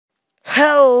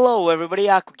Hello everybody,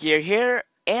 Aquagear here,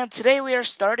 and today we are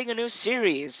starting a new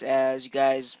series. As you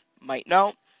guys might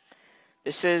know,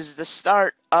 this is the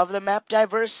start of the map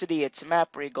Diversity. It's a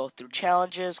map where you go through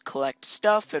challenges, collect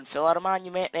stuff, and fill out a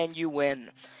monument, and you win.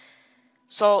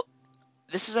 So,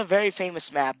 this is a very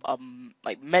famous map.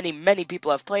 Like many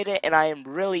people have played it, and I am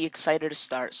really excited to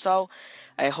start. So,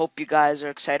 I hope you guys are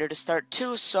excited to start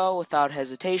too, so without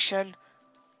hesitation,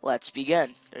 let's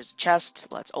begin. There's a chest,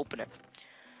 let's open it.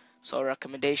 So,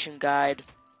 recommendation guide.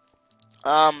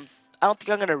 I don't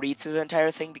think I'm gonna read through the entire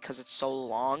thing because it's so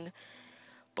long,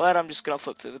 but I'm just gonna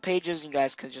flip through the pages. And you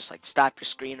guys can just like stop your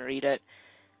screen and read it.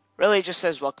 Really, it just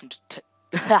says welcome to.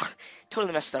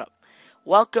 Totally messed that up.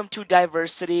 Welcome to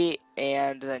Diversity,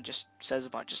 and then just says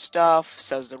a bunch of stuff.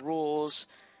 Says the rules.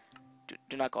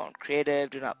 Do not go on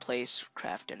creative. Do not place,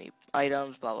 craft any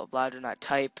items. Blah blah blah. Do not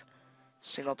type.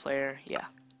 Single player. Yeah,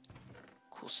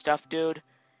 cool stuff, dude.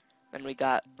 Then we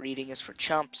got reading is for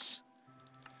chumps.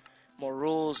 More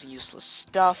rules and useless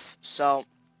stuff. So.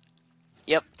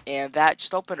 Yep, and that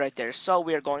just opened right there. So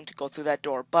we are going to go through that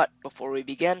door. But before we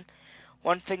begin,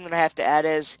 one thing that I have to add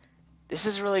is this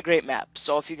is a really great map.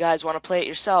 So if you guys want to play it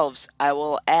yourselves, I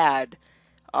will add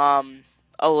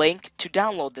a link to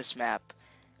download this map.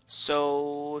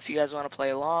 So if you guys want to play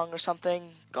along or something,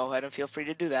 go ahead and feel free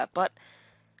to do that. But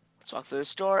let's walk through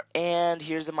this door, and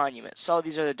here's the monument. So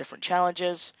these are the different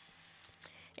challenges.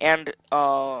 And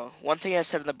one thing I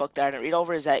said in the book that I didn't read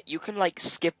over is that you can like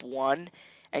skip one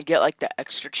and get like the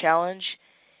extra challenge.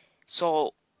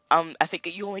 So I think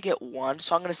you only get one,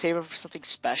 so I'm gonna save it for something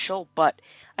special. But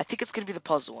I think it's gonna be the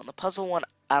puzzle one. The puzzle one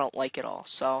I don't like at all.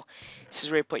 So this is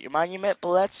where you put your monument. But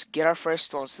let's get our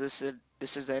first one. So this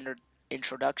is the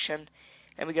introduction,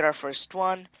 and we get our first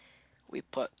one. We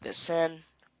put this in,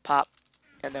 pop,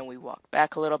 and then we walk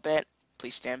back a little bit.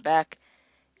 Please stand back,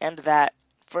 and that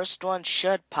first one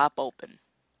should pop open.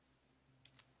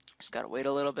 Just gotta wait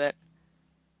a little bit.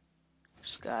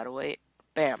 Just gotta wait.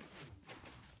 Bam.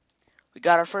 We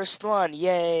got our first one.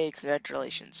 Yay.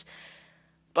 Congratulations.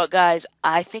 But guys,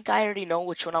 I think I already know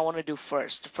which one I want to do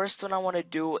first. The first one I want to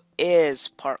do is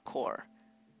parkour.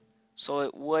 So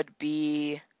it would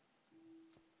be...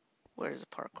 Where is the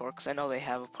parkour? Because I know they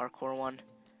have a parkour one.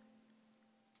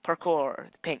 Parkour.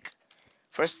 Pink.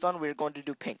 First one, we're going to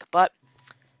do pink. But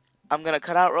I'm going to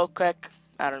cut out real quick.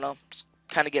 I don't know. Just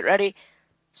kind of get ready.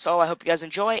 So I hope you guys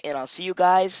enjoy, and I'll see you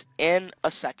guys in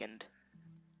a second.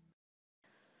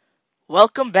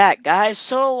 Welcome back, guys.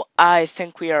 So I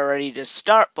think we are ready to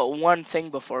start, but one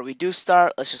thing before we do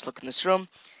start, let's just look in this room.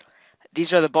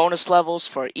 These are the bonus levels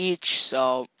for each,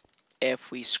 so if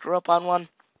we screw up on one,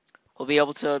 we'll be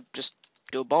able to just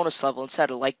do a bonus level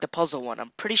instead of like the puzzle one.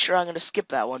 I'm pretty sure I'm going to skip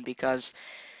that one because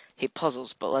I hate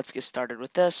puzzles, but let's get started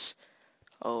with this.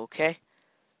 Okay,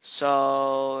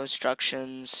 so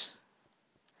instructions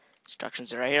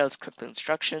are right here. Let's click the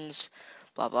instructions.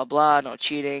 Blah blah blah, no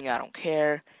cheating, I don't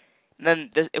care. And then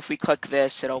this, if we click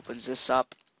this, it opens this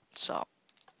up. So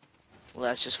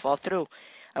let's just fall through.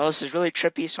 And this is really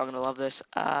trippy, so I'm gonna love this.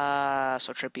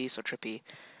 So trippy, so trippy.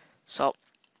 So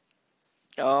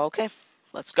okay,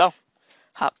 let's go.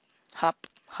 Hop, hop,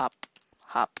 hop,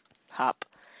 hop, hop,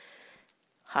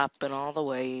 hopping all the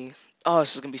way. Oh,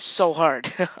 this is gonna be so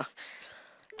hard.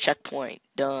 Checkpoint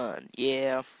done.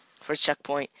 Yeah, first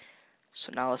checkpoint.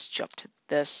 So now let's jump to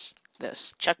this.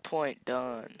 Checkpoint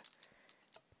done.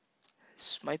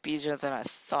 This might be easier than I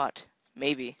thought.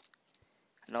 Maybe.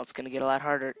 I know it's gonna get a lot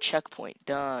harder. Checkpoint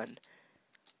done.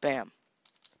 Bam.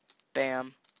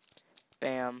 Bam.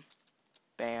 Bam.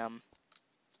 Bam.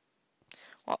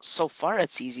 Well, so far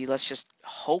it's easy. Let's just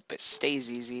hope it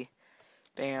stays easy.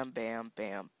 Bam, bam,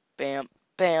 bam, bam,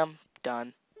 bam.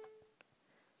 Done.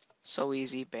 So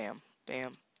easy. Bam,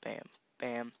 bam, bam,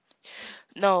 bam.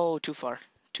 No, too far.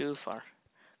 Too far.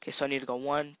 Okay, so I need to go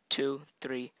 1, 2,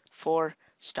 3, 4.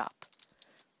 Stop.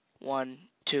 1,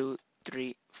 2,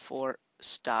 3, 4.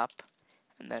 Stop.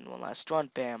 And then one last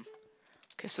one. Bam.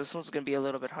 Okay, so this one's gonna be a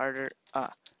little bit harder. Uh.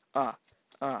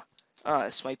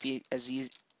 This might be as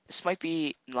easy. This might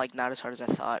be like not as hard as I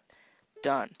thought.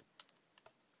 Done.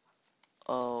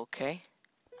 Okay.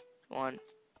 One.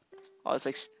 Oh, it's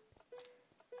like.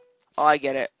 Oh, I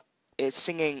get it. It's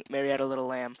singing "Mary Had a Little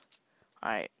Lamb."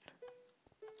 All right.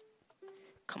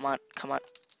 Come on, come on.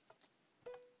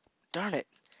 Darn it.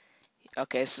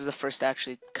 Okay, this is the first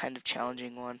actually kind of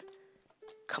challenging one.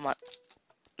 Come on.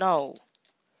 No.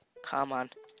 Come on.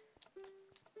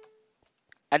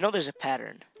 I know there's a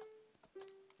pattern.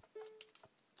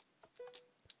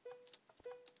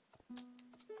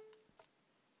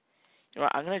 You know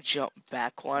what? I'm gonna jump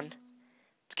back one.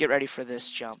 Let's get ready for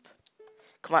this jump.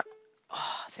 Come on.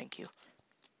 Oh, thank you.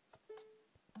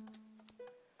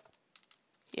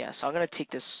 Yeah, so I'm gonna take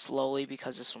this slowly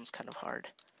because this one's kind of hard.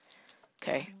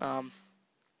 Okay,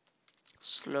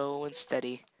 slow and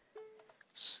steady.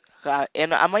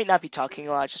 And I might not be talking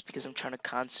a lot just because I'm trying to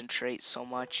concentrate so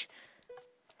much.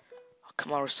 Oh,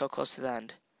 come on, we're so close to the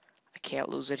end. I can't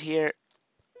lose it here.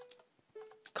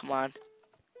 Come on.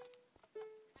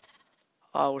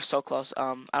 Oh, we're so close.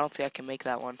 I don't think I can make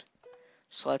that one.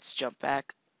 So let's jump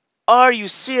back. Are you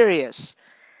serious?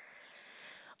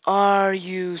 Are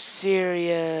you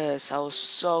serious? I was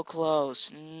so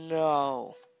close.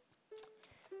 No.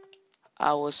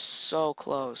 I was so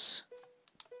close.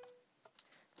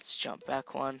 Let's jump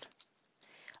back one.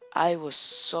 I was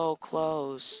so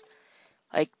close.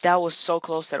 Like, that was so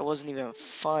close that it wasn't even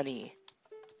funny.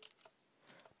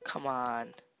 Come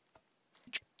on.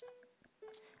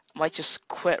 I might just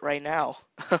quit right now.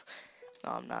 No,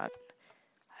 I'm not.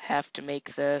 I have to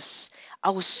make this. I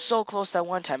was so close that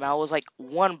one time. I was like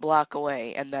one block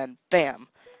away, and then bam,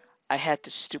 I had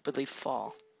to stupidly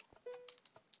fall.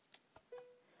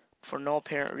 For no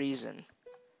apparent reason.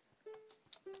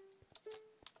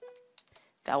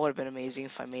 That would have been amazing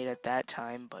if I made it that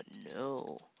time, but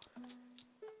no.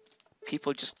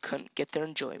 People just couldn't get their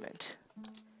enjoyment.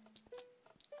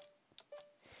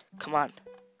 Come on.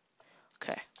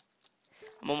 Okay.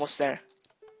 I'm almost there.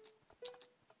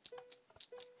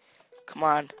 Come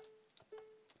on.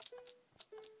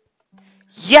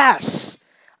 Yes!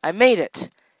 I made it.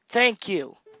 Thank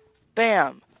you.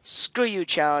 Bam. Screw you,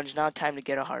 challenge. Now time to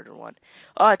get a harder one.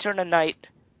 Oh, I turned to night.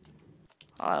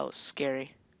 Oh, that was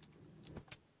scary.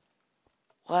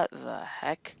 What the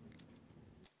heck?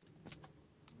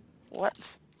 What?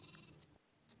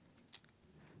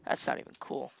 That's not even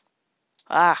cool.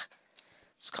 Ah,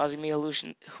 it's causing me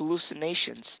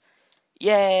hallucinations.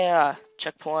 Yeah!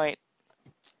 Checkpoint.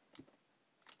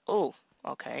 Oh,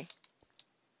 okay.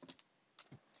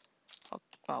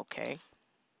 Okay.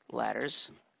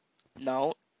 Ladders.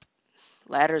 No.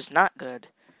 Ladders not good.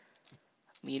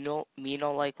 Me no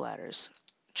like ladders.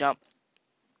 Jump.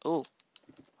 Ooh.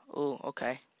 Ooh,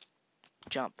 okay.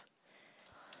 Jump.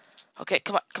 Okay,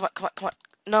 come on, come on, come on, come on.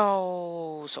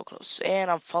 No, so close. And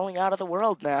I'm falling out of the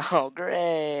world now.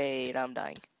 Great. I'm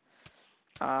dying.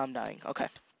 I'm dying. Okay.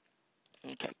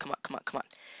 Okay, come on, come on, come on.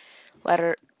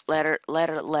 Ladder, ladder,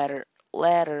 ladder, ladder,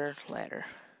 ladder, ladder.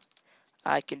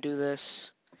 I can do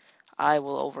this. I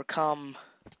will overcome.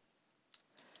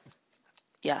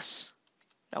 Yes.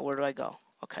 Now where do I go?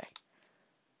 Okay.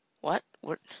 What?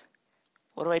 What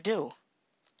do I do?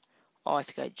 Oh, I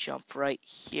think I jump right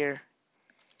here.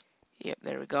 Yep,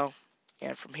 there we go.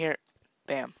 And from here,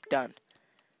 bam, done.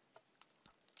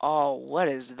 Oh, what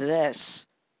is this?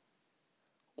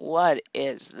 What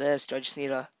is this? Do I just need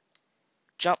a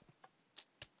jump?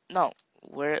 No.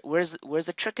 Where's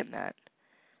the trick in that?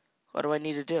 What do I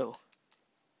need to do?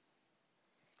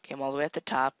 Okay, I'm all the way at the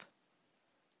top.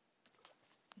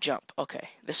 Jump. Okay,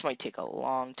 this might take a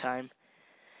long time.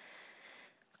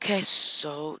 Okay,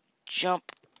 so jump.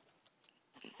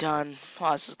 Done.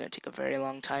 Oh, this is gonna take a very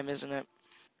long time, isn't it?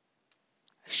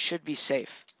 I should be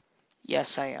safe.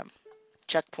 Yes, I am.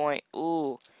 Checkpoint.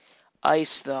 Ooh,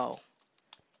 ice though.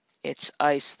 It's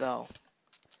ice though.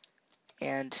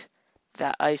 And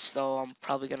that ice though, I'm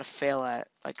probably gonna fail at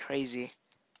like crazy.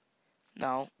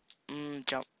 No.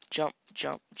 Jump, jump,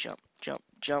 jump, jump, jump,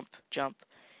 jump, jump.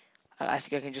 I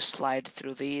think I can just slide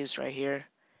through these right here.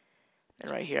 And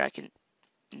right here I can.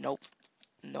 Nope.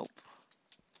 Nope.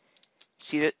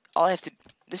 See that? All I have to.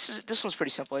 This one's pretty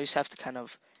simple. I just have to kind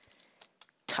of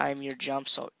time your jump.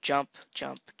 So jump,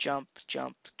 jump, jump,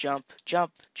 jump, jump,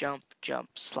 jump, jump, jump,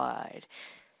 slide,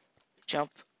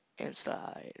 jump and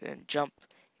slide, and jump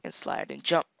and slide and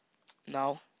jump.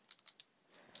 No.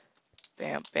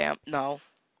 Bam, bam. No.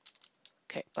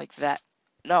 Okay, like that.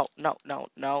 No, no, no,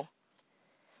 no.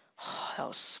 That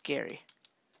was scary.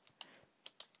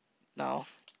 No.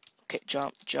 Okay,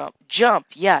 jump, jump, jump.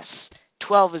 Yes.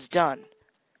 12 is done.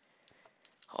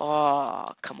 Oh,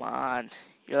 come on.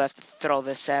 You'll have to throw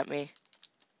this at me.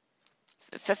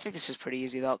 I think this is pretty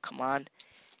easy though. Come on.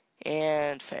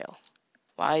 And fail.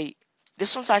 Why?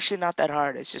 This one's actually not that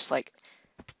hard. It's just like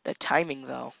the timing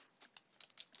though.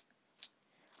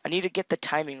 I need to get the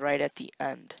timing right at the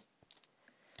end.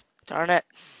 Darn it.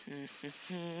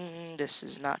 This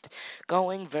is not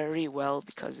going very well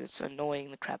because it's annoying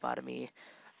the crap out of me.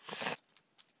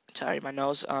 Sorry, my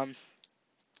nose.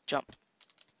 Jump.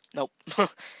 Nope.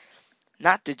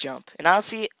 Not to jump. And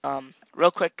honestly,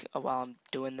 real quick, while I'm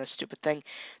doing this stupid thing,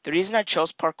 the reason I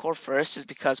chose parkour first is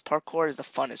because parkour is the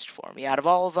funnest for me. Out of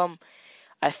all of them,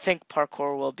 I think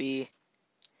parkour will be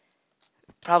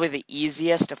probably the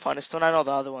easiest and funnest one. I know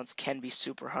the other ones can be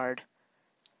super hard.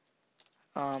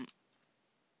 Um,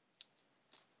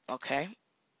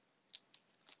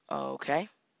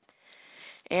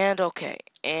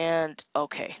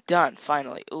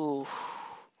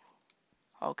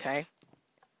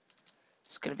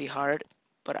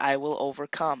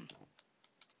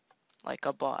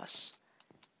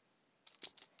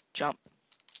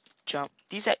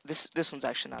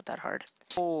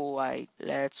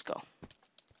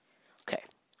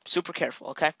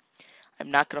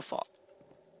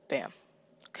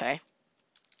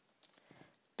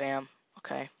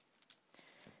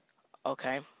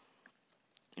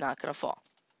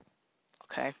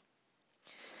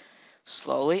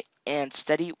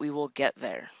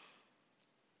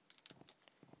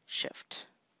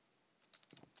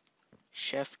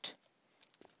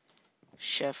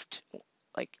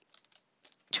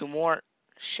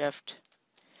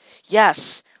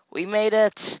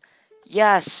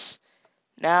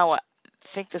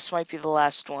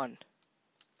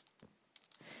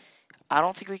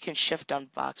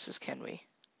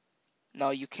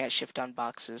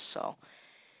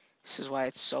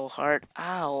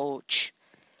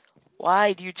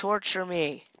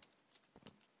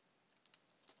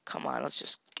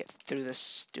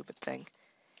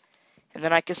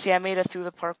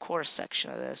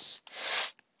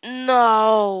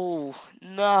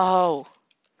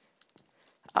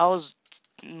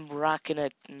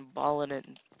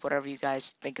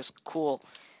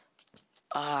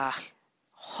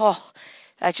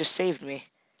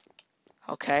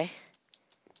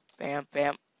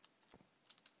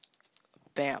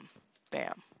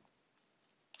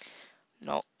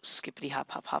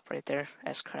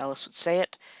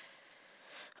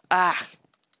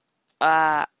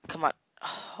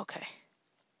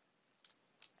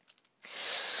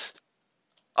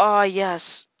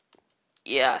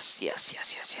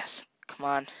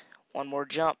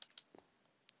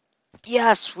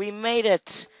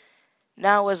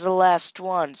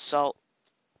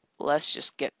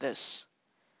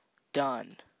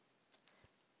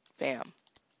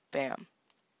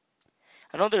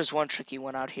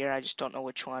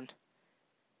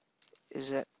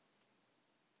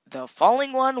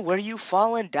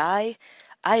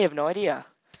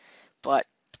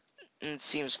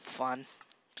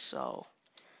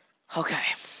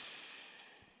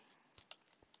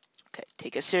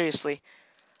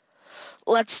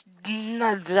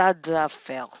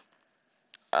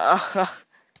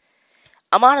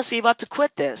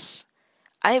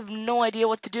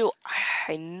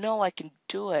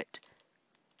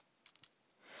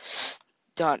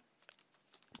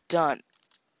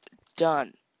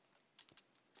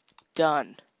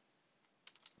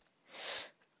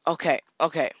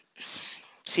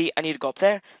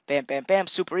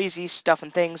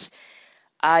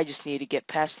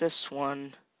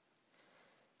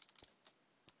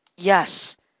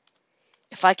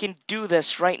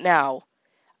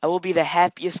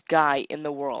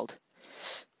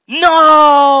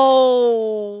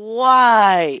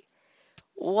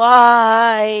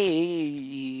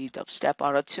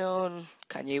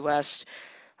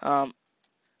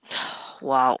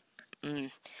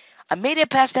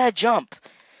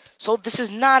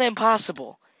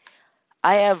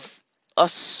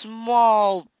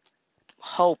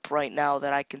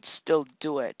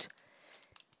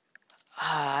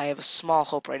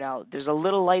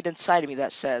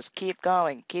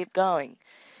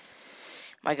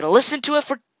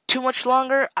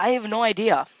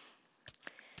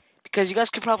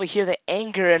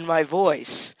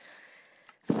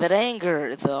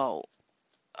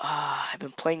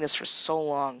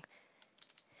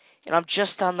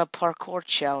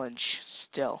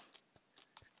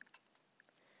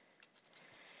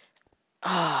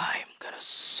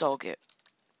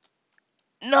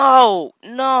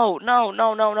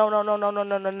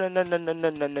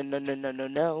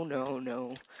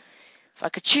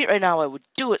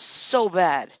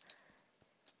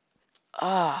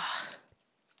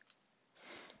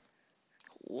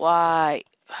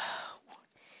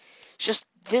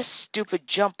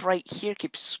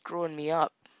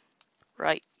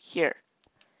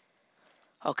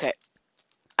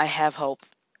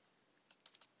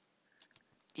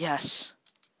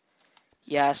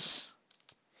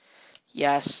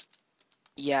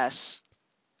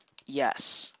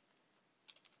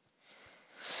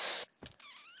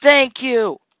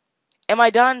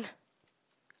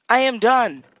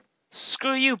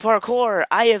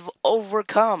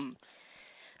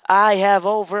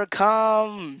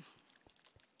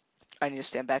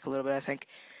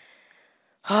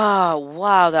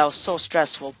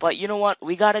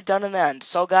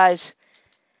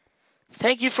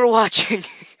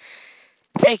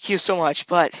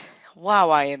 Wow,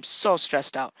 I am so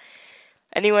stressed out.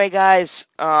 Anyway, guys,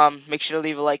 make sure to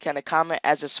leave a like and a comment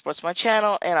as it supports my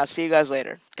channel, and I'll see you guys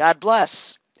later. God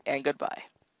bless, and goodbye.